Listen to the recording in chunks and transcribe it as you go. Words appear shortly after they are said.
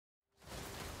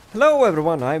Hello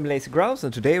everyone, I'm Lazy Grouse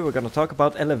and today we're gonna talk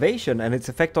about elevation and its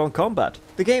effect on combat.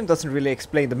 The game doesn't really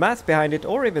explain the math behind it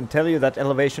or even tell you that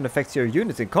elevation affects your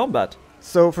units in combat.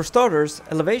 So for starters,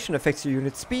 elevation affects your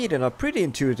unit's speed in a pretty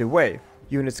intuitive way.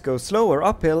 Units go slower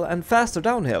uphill and faster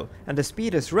downhill, and the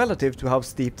speed is relative to how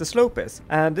steep the slope is.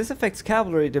 And this affects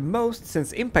cavalry the most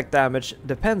since impact damage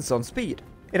depends on speed.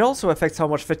 It also affects how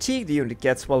much fatigue the unit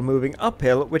gets while moving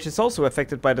uphill, which is also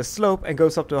affected by the slope and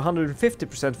goes up to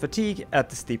 150% fatigue at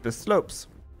the steepest slopes.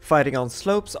 Fighting on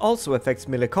slopes also affects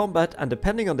melee combat, and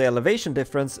depending on the elevation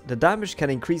difference, the damage can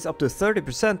increase up to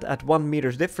 30% at 1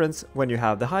 meter difference when you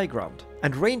have the high ground.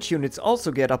 And range units also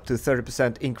get up to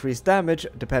 30% increased damage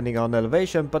depending on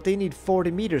elevation, but they need 40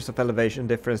 meters of elevation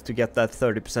difference to get that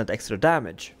 30% extra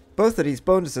damage. Both of these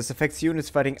bonuses affects units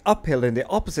fighting uphill in the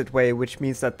opposite way, which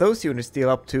means that those units deal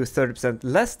up to 30%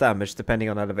 less damage depending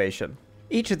on elevation.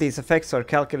 Each of these effects are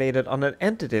calculated on an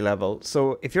entity level,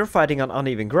 so if you're fighting on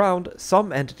uneven ground,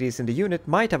 some entities in the unit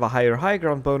might have a higher high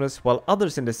ground bonus, while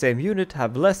others in the same unit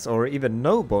have less or even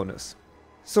no bonus.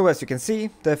 So as you can see,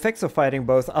 the effects of fighting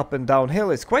both up and downhill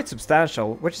is quite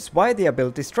substantial, which is why the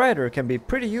ability Strider can be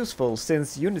pretty useful,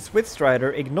 since units with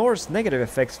Strider ignores negative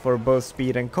effects for both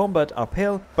speed and combat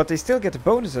uphill, but they still get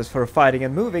bonuses for fighting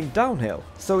and moving downhill.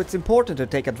 So it's important to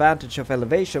take advantage of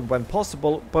elevation when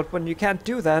possible, but when you can't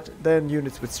do that, then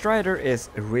units with Strider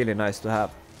is really nice to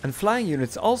have. And flying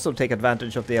units also take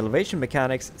advantage of the elevation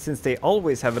mechanics, since they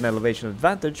always have an elevation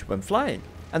advantage when flying.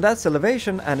 And that's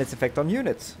elevation and its effect on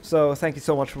units. So thank you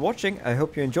so much for watching. I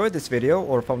hope you enjoyed this video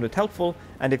or found it helpful,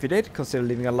 and if you did, consider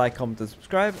leaving a like, comment and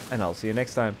subscribe, and I'll see you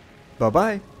next time. Bye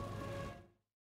bye!